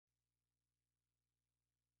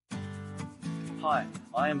Hi,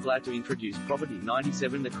 I am glad to introduce property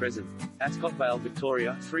 97 The Crescent, Ascot Vale,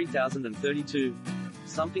 Victoria, 3032.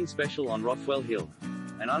 Something special on Rothwell Hill.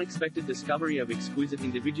 An unexpected discovery of exquisite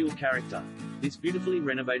individual character. This beautifully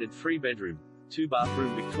renovated 3-bedroom,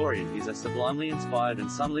 2-bathroom Victorian is a sublimely inspired and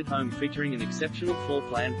sunlit home featuring an exceptional floor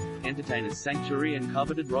plan, entertainer's sanctuary and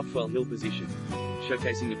coveted Rothwell Hill position.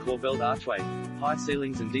 Showcasing a corbelled archway, high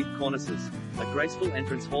ceilings and deep cornices, a graceful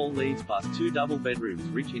entrance hall leads past 2 double bedrooms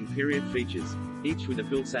rich in period features, each with a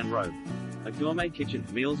built-in robe. A gourmet kitchen,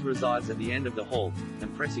 meals resides at the end of the hall,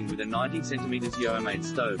 impressing with a 90 cm Yeo-made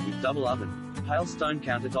stove with double oven, pale stone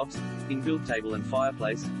countertops, inbuilt table and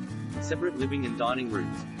fireplace, separate living and dining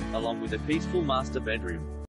rooms, along with a peaceful master bedroom.